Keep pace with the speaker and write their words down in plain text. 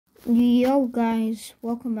Yo guys,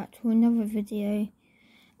 welcome back to another video,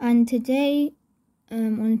 and today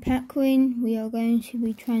on Packwin we are going to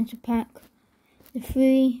be trying to pack the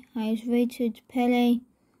 3 highest rated: Pele,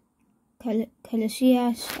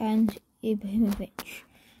 Casillas and Ibrahimovic.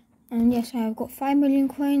 And yes, I've got 5 million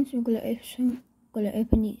coins. We're gonna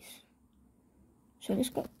open these, so let's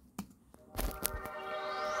go.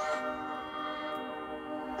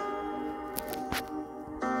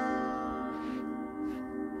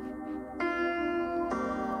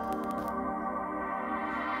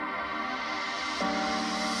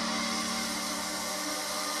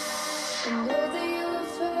 I know that you're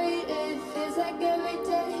afraid, it feels like every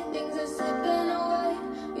day things are slipping away,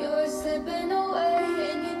 you're slipping away,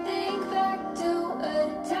 and you think back to a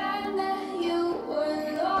time that you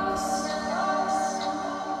were lost.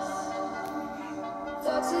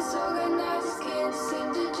 Thoughts disorganized, can't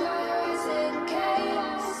seem to dry your eyes, and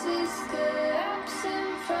chaos is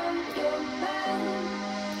collapsing from your mind.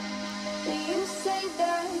 And you say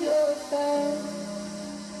that you're fine,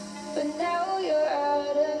 but now you're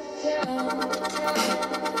out of town.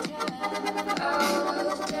 Out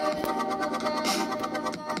of time.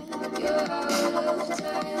 You're out of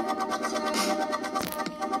time.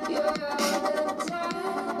 You're out of time.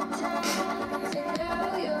 And now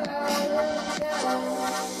you're out of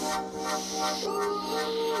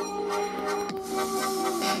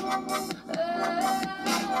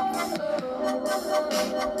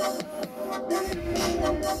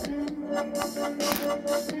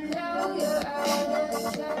now you're out of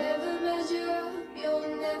time. Never measure up, you'll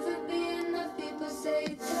never be enough. People say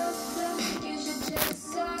tough love, you should just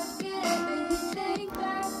suck it up. And you think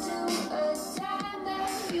back to a time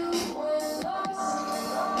that you were lost.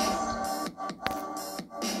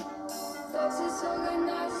 Thoughts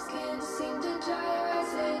disorganized, can't seem to dry your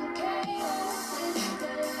eyes, and chaos is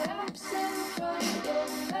collapsing from your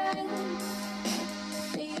mind.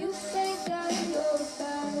 And you say that you're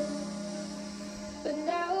fine, but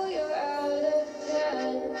now you're out of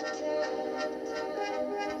time.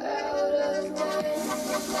 Out of time.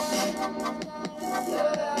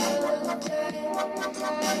 You're out of time.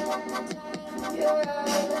 You're out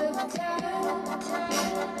of time.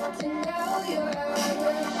 And now you're out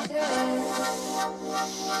of time.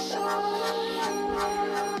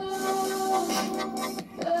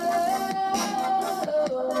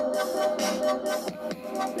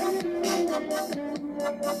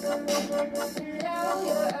 Now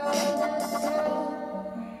you're out of time.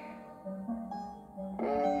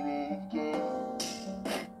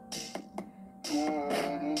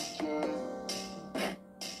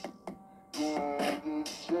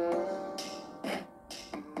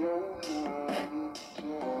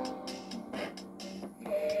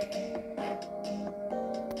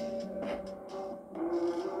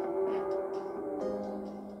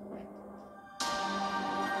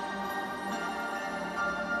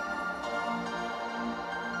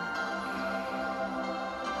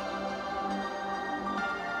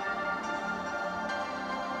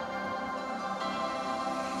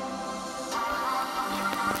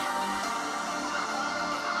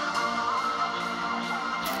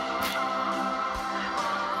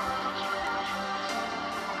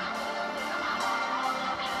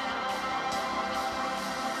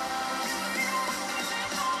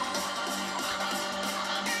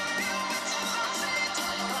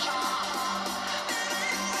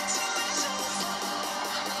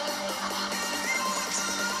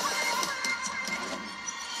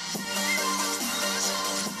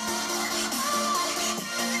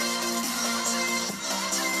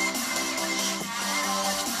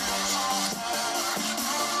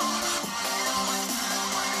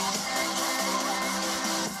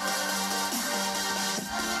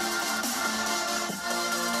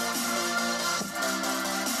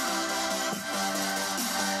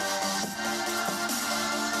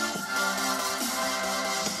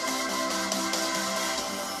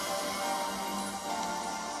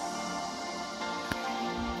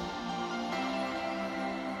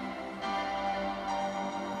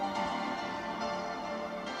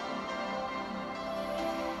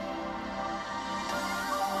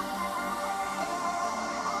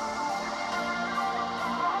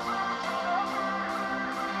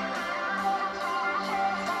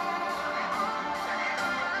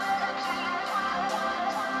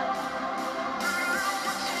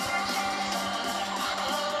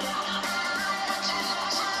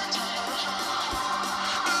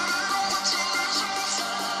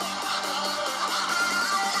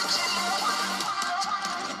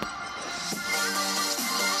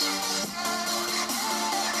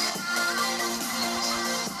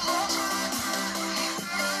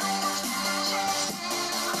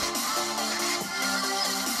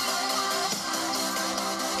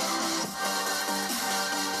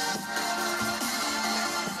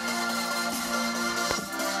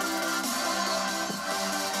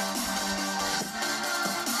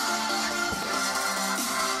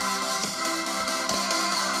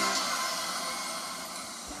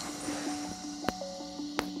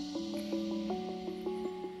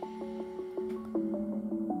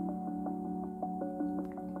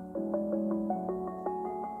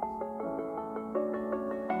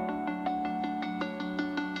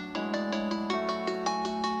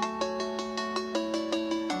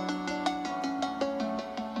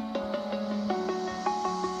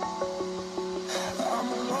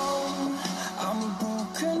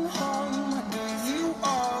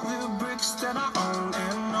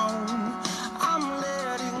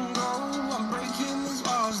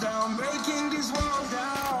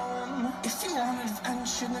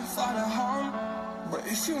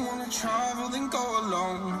 if you wanna travel, then go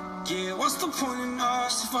alone. Yeah, what's the point in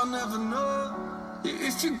us if I never know? Yeah,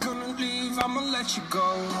 if you're gonna leave, I'ma let you go.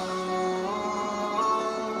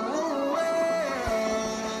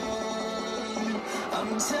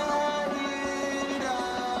 I'm tired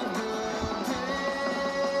of the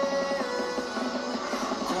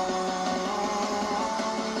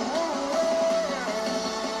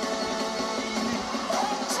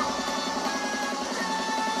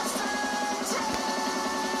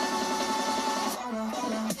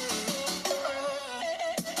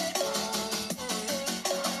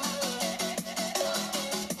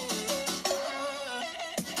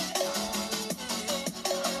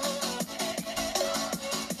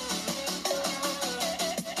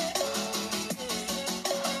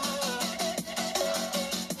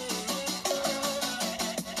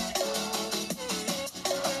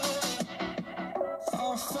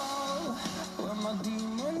I fall when my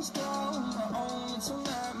demons down. My own little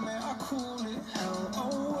nightmare, I call it hell.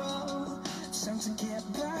 Oh well, time to get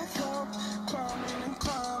back up, climbing and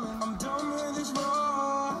climbing. I'm done with this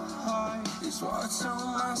ride, is what I tell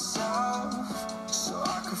myself, so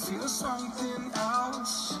I could feel something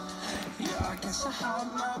else. Yeah, I guess I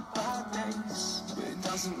had my bad days, but it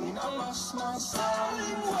doesn't mean I lost my style.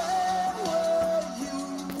 Where were you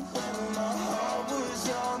when my heart was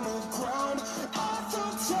on the ground?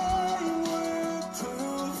 Time would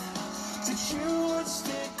prove that you would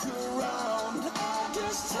stick around. I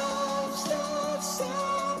guess time starts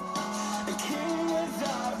out, a king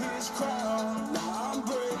without his crown. Now I'm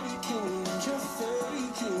breaking, you're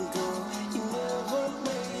faking, girl. You never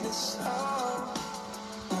made a sound.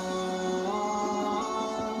 Oh,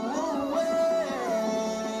 wait,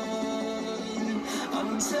 I'm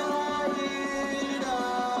tired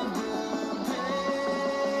of the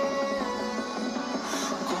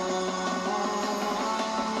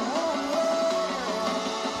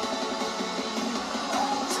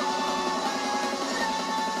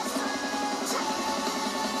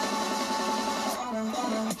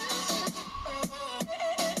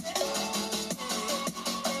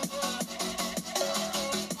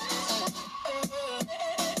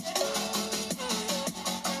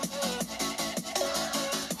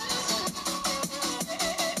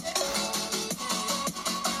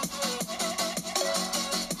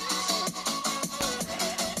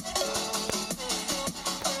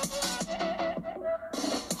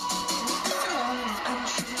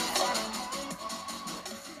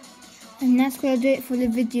And that's gonna do it for the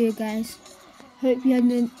video, guys. Hope you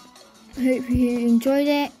enjoyed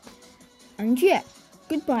it, and yeah,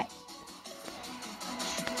 goodbye.